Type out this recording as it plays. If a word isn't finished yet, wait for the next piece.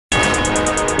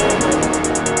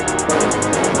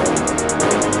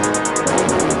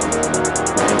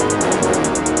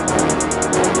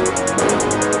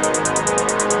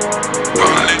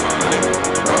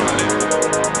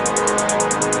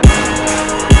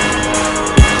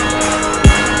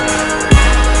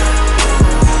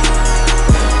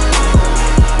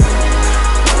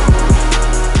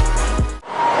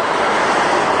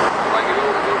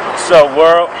What's up,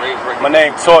 world? My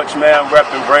name Torch, man. I'm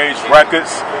repping R.A.I.G.E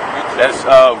Records. That's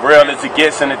Real As It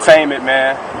Gets Entertainment,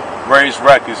 man. R.A.I.G.E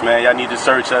Records, man. Y'all need to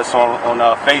search us on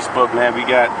Facebook, man. We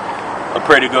got a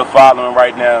pretty good following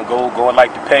right now. Go and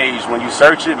like the page. When you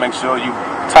search it, make sure you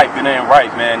type it in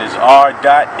right, man. It's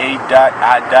R.A.I.G.E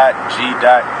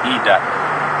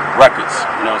Records.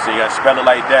 You know what I'm saying? You gotta spell it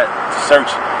like that to search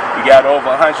it. We got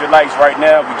over 100 likes right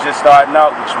now. We just starting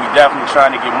out, which we definitely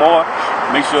trying to get more.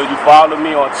 Make sure you follow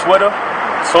me on Twitter,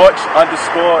 Torch_804.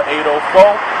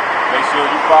 Make sure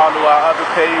you follow our other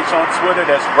page on Twitter,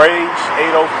 that's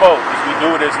R.A.I.G.E 804. Because we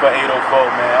do this for 804,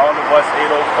 man. All of us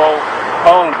 804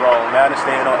 homegrown, man. I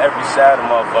understand on every side of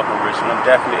motherfucking Richmond. I'm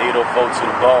definitely 804 to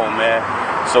the bone, man.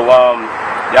 So,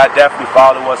 y'all definitely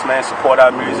follow us, man. Support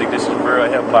our music. This is real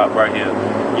hip-hop right here.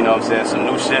 You know what I'm saying? Some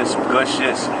new shit, some good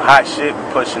shit, some hot shit.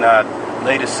 We're pushing our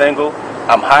latest single,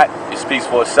 I'm Hot. It speaks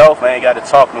for itself. I ain't got to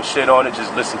talk no shit on it.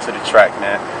 Just listen to the track,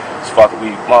 man.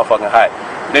 We motherfucking hot.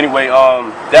 But anyway,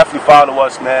 definitely follow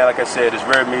us, man. Like I said, it's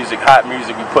real music, hot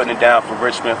music. We putting it down for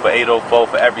Richmond, for 804,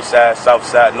 for every side, south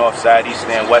side, north side, east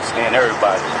end, west end,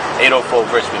 everybody. 804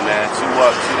 Richmond, man. 2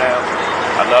 up, 2 down.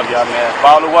 I love y'all, man.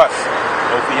 Follow us.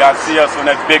 Hopefully y'all see us on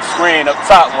that big screen up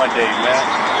top one day, man.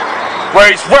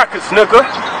 R.A.I.G.E Records, nigga.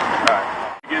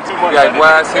 We got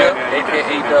Wise here,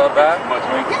 aka Dub-I.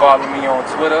 You can follow me on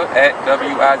Twitter at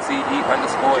WIZE_804.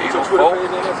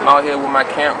 I'm out here with my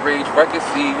camp R.A.I.G.E Records,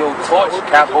 CEO Torch,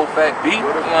 Capo Fat B. You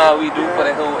know how we do for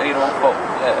the whole 804.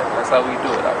 Yeah, that's how we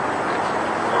do it out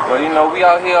here. But you know, we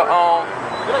out here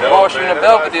Wall Street and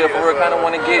Belvedere for real. Kind of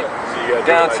want to get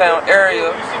downtown area,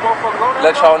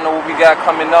 let y'all know what we got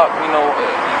coming up. You know,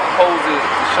 poses,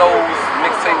 shows,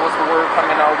 mixtape, what's the word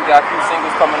coming out. We got a few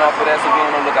singles coming out for that, so be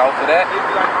on the lookout for that.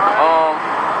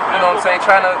 You know what I'm saying?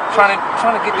 Trying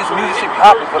to get this music shit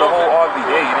popping for the whole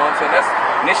RVA. You know what I'm saying? That's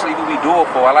initially who we do it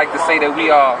for. I like to say that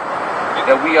we are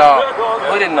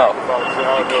hood enough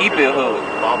to keep it hood,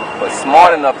 but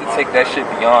smart enough to take that shit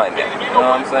beyond that. You know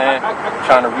what I'm saying?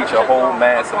 Trying to reach a whole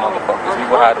mass of motherfuckers. We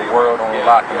will have the world on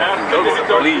lock and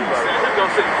please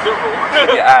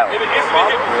keep your eye out.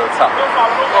 Real talk.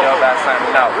 Y'all guys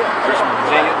signing out. Richmond,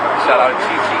 Virginia. Shout out to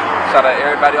Chi. Shout out to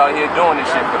everybody out here doing this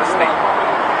shit for the state.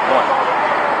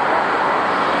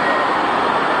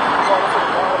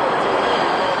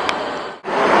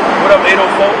 What up,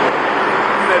 804?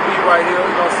 That beat right here,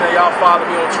 you know what I'm saying? Y'all follow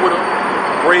me on Twitter,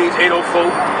 R.A.I.G.E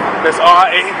 804. That's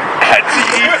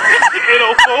R.A.I.G.E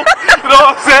 804. You know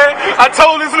what I'm saying? I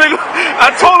told this nigga,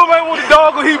 I told him I want the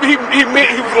dog, he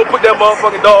meant he was gonna put that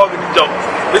motherfucking dog in the joke.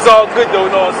 It's all good though,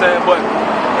 you know what I'm saying? But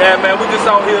yeah, man, we just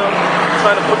out here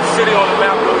trying to put the city on the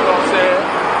map, though, you know what I'm saying?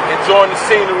 Enjoying the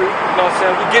scenery, you know what I'm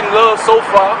saying? We getting love so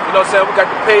far, you know what I'm saying? We got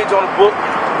the page on the book.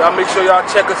 Y'all make sure y'all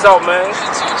check us out, man.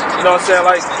 You know what I'm saying?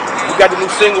 Like, we got the new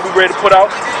single we ready to put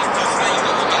out.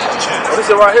 Oh,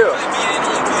 this is right here.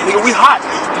 Nigga, we hot.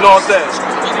 You know what I'm saying?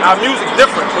 Our music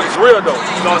different, but it's real though.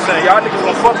 You know what I'm saying? Y'all niggas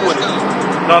gonna fuck with it.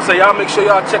 You know what I'm saying? Y'all make sure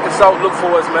y'all check us out, look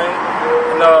for us, man.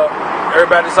 And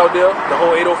everybody that's out there, the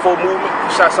whole 804 movement,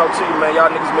 shouts out to you, man.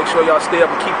 Y'all niggas make sure y'all stay up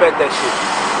and keep at that shit.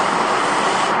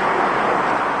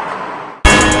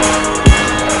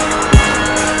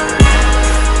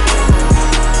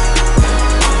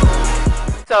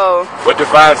 So what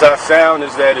defines our sound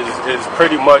is that it's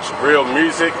pretty much real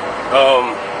music.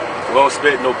 We don't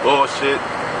spit no bullshit.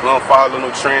 We don't follow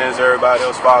no trends everybody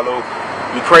else follow.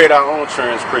 We create our own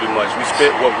trends pretty much. We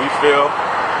spit what we feel,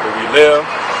 what we live.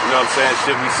 You know what I'm saying?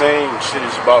 Shit we sing, shit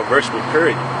is about Richmond,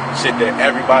 period. Shit that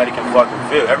everybody can fucking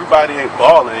feel. Everybody ain't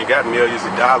balling, ain't got millions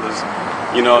of dollars.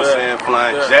 You know what I'm saying?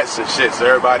 Flying jets and shit, so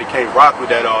everybody can't rock with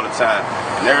that all the time.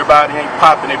 And everybody ain't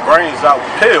popping their brains out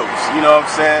with pills. You know what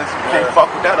I'm saying? So you can't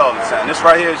fuck with that all the time. This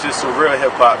right here is just some real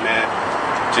hip-hop, man.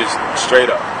 Just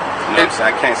straight up. You know what I'm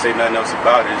saying? I can't say nothing else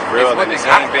about it. It's real. It's what the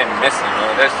game been missing,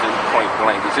 man. That's just point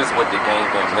blank. It's just what the game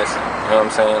been missing. You know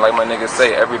what I'm saying? Like my niggas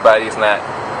say, everybody's not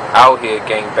out here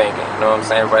gang banging. You know what I'm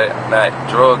saying? Right? Not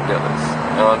drug dealers.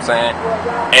 You know what I'm saying?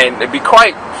 And to be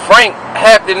quite frank,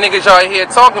 half the niggas y'all here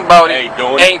talking about it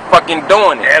ain't fucking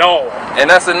doing it at all. And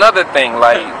that's another thing.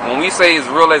 Like when we say it's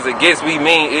real as it gets, we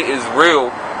mean it is real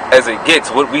as it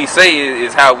gets. What we say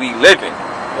is how we living.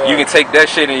 You can take that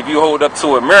shit and if you hold up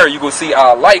to a mirror, you can see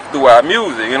our life through our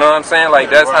music. You know what I'm saying? Like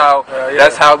that's how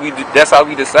we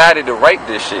decided to write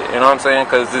this shit. You know what I'm saying?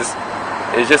 Because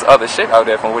it's just other shit out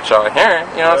there from what y'all hearing.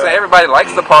 You know what I'm saying? Everybody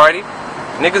likes to party.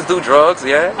 Niggas do drugs,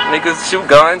 yeah. Niggas shoot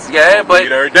guns, yeah. But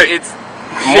it's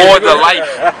more to life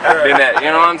than that.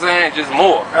 You know what I'm saying? Just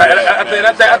more. I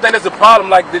think that's a problem.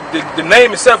 Like the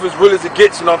name itself is real as it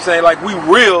gets. You know what I'm saying? Like we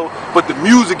real, but the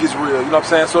music is real. You know what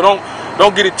I'm saying? So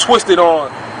don't get it twisted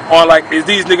on Or like, is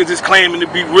these niggas just claiming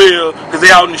to be real because they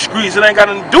out in the streets? It ain't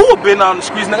got nothing to do with being out in the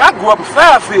streets. Nigga, I grew up in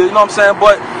Fairfield, you know what I'm saying?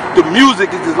 But the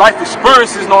music is the life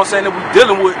experiences, you know what I'm saying, that we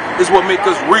dealing with is what make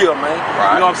us real, man.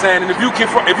 Right. You know what I'm saying? And if you can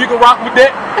rock with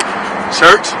that,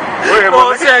 church, you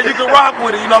know what I'm saying? You can rock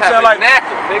with it, you know what I'm saying? Like,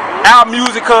 our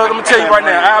music, cuz, I'm gonna tell you right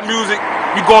now, our music,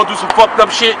 you going through some fucked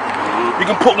up shit, you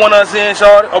can put one of us in,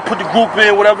 shawty, or put the group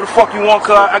in, whatever the fuck you want,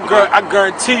 cuz I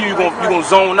guarantee you gonna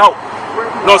zone out.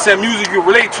 You know what I'm saying? Music you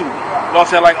relate to. You know what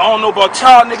I'm saying? Like, I don't know about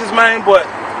y'all niggas, man, but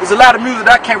there's a lot of music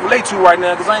that I can't relate to right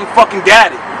now because I ain't fucking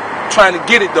got it. I'm trying to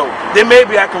get it, though. Then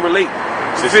maybe I can relate.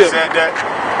 Since you said that,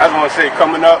 I just want to say,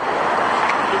 coming up,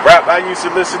 the rap I used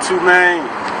to listen to, man,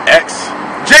 X,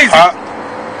 Jay-Z.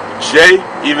 Jay,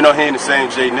 even though he ain't the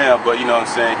same Jay now, but you know what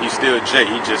I'm saying, he's still Jay,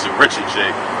 he just a richer Jay,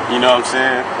 you know what I'm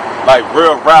saying? Like,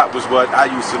 real rap was what I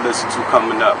used to listen to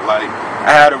coming up. Like,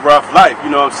 I had a rough life, you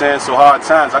know what I'm saying, so hard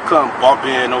times, I couldn't bump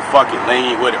in no fucking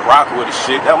lane with it, rock with it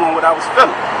shit, that wasn't what I was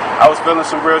feeling. I was feeling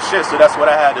some real shit, so that's what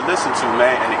I had to listen to,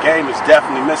 man, and the game is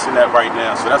definitely missing that right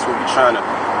now, so that's what we're trying to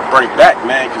bring back,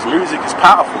 man, because music is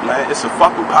powerful, man. It's a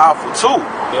fucking powerful tool.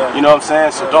 Yeah. You know what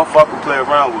I'm saying? So don't fucking play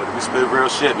around with it. We spit real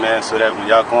shit, man, so that when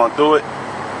y'all going through it,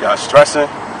 y'all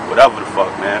stressing, whatever the fuck,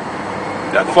 man.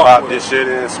 Y'all can pop this shit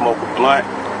in, smoke a blunt,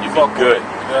 you be good.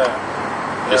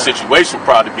 Your situation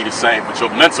probably be the same, but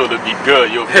your mental to be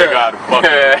good. You'll figure out how to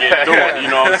fucking get through it.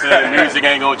 You know what I'm saying? Music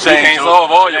ain't gonna change. You can't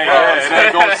solve all your problems. It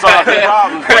ain't gonna solve your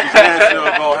problems, but it's still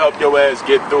gonna help your ass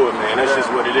get through it, man. That's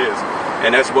just what it is.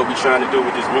 And that's what we trying to do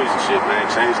with this music shit, man.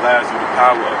 Change lives through the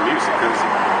power of music, because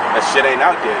that shit ain't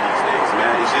out there these days,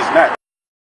 man. It's just not.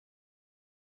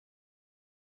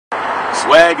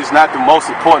 Swag is not the most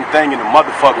important thing in the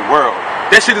motherfucking world.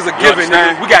 That shit is a given,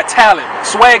 nigga. We got talent.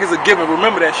 Swag is a given.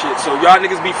 Remember that shit. So y'all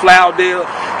niggas be fly out there,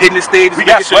 hitting the stages. We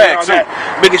got swag, too.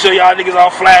 Making sure y'all niggas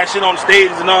all flashing on the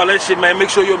stages and all that shit, man.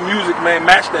 Make sure your music, man,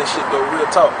 match that shit, though. Real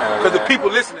talk. Because the people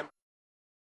listening.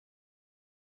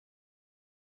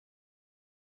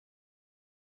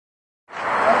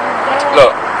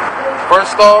 Look,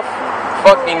 first off,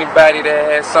 fuck anybody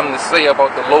that has something to say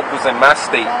about the locals in my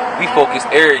state. We focus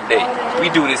every day.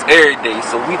 We do this every day.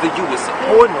 So either you is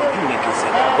supporting or you niggas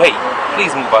in the way.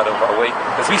 Please move out of our way,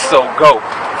 because we so go.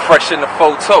 Fresh in the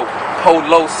photo,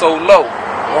 polo so low.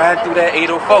 Ride through that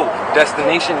 804,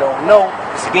 destination don't know.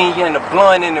 It's being in the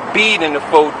blunt and the beat in the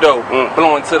photo.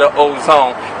 Blowing to the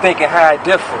ozone, thinking how I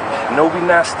differ. No, we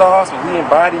not stars, but we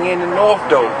embodying the North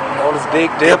though. All this big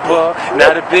dipper,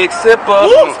 not a big sipper.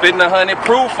 Spitting 100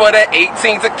 proof for that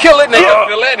 18 to kill it,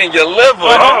 nigga. Feel that in your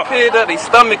liver. Pit of their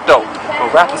stomach though. When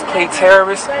rappers play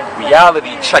terrorists,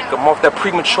 reality check them off that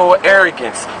premature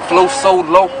arrogance. Flow so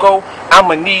loco,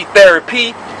 I'ma need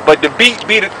therapy. But the beat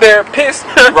be the therapist,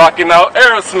 rocking out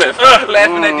Aerosmith.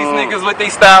 Laughing at these niggas with they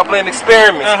style blend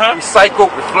experiments.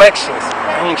 Recycle reflections,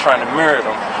 I ain't trying to mirror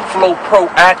them. Flow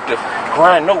proactive,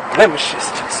 grind no blemishes,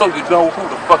 so you know who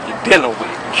the fuck you're dealing with.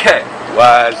 Cat.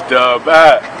 Wise dub,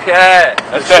 Cat.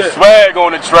 That's that swag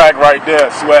on the track right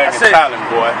there. Swag and talent,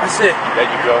 boy. That's it. There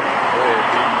you go.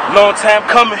 Long time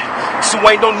coming, so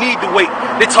ain't no need to wait.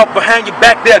 They talk behind your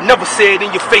back, they'll never say it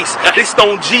in your face. They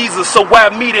stone Jesus, so why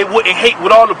me they wouldn't hate?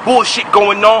 With all the bullshit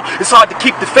going on, it's hard to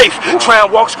keep the faith. Try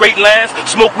and walk straight lines,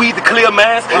 smoke weed to clear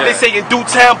minds. They say in due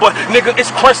time, but nigga, it's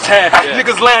crunch time.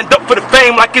 Niggas lined up for the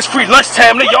fame like it's free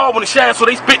lunchtime. They all wanna shine, so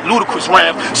they spit ludicrous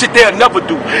rhymes. Shit they'll never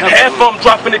do. Half of them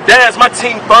dropping the dimes, my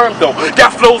team firm though.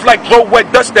 Got flows like bro wet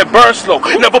dust that burn slow.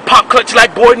 Never pop clutch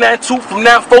like boy 9-2 from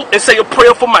 9-4 and say a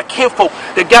prayer for my kinfolk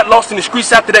that got lost in the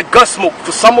streets after that gun smoke.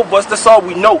 For some of us, that's all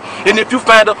we know. And if you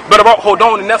find a better out, hold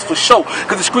on, and that's for sure.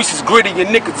 Cause the streets is gritty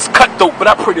and niggas is cutthroat. But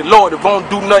I pray the Lord, if I don't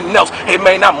do nothing else, hey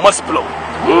man, I must blow.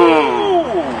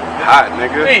 Hot,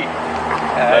 nigga. Hey.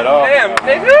 Damn,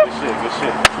 nigga. Good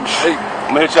shit. Hey,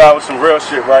 I'm gonna hit y'all with some real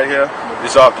shit right here.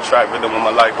 This off the track rhythm of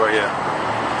my life right here.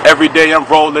 Every day I'm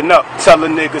rolling up, tell a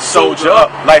nigga soldier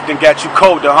up. Life done got you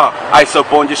colder, huh? Ice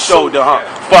up on your shoulder, huh?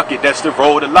 Fuck it, that's the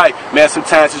road of life. Man,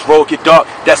 sometimes this road get dark,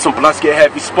 that's some blunts get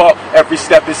heavy spark. Every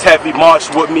step is heavy, march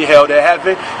with me, hell to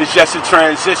heaven. It's just a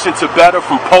transition to better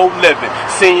from poor living.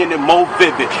 Seeing it more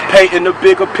vivid, painting a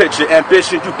bigger picture.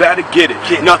 Ambition, you better get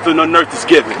it. Nothing on earth is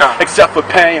given, except for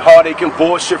pain, heartache, and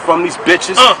bullshit from these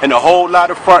bitches. And a whole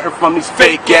lot of fronting from these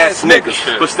fake ass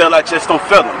niggas. But still, I just don't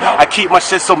feel them. I keep my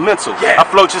shit so mental. I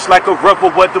flow just like a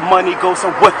river, where the money goes,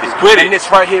 I'm with it. And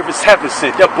this right here is heaven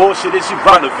sent. That bullshit is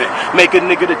irrelevant. Make a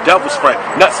nigga the devil's friend.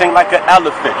 Nuts ain't like an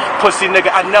elephant. Pussy nigga,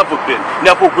 I never been.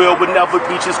 Never will, would never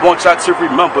be. Just want y'all to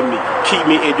remember me.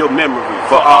 Keep me in your memory.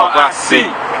 For R.A.I.G.E.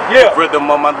 Yeah. Rhythm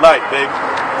of my life, baby.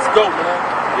 Let's go, man.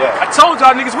 Yeah. I told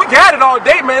y'all niggas, we got it all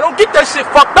day, man. Don't get that shit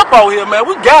fucked up out here, man.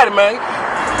 We got it, man.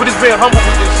 We're just being humble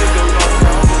with this shit, though.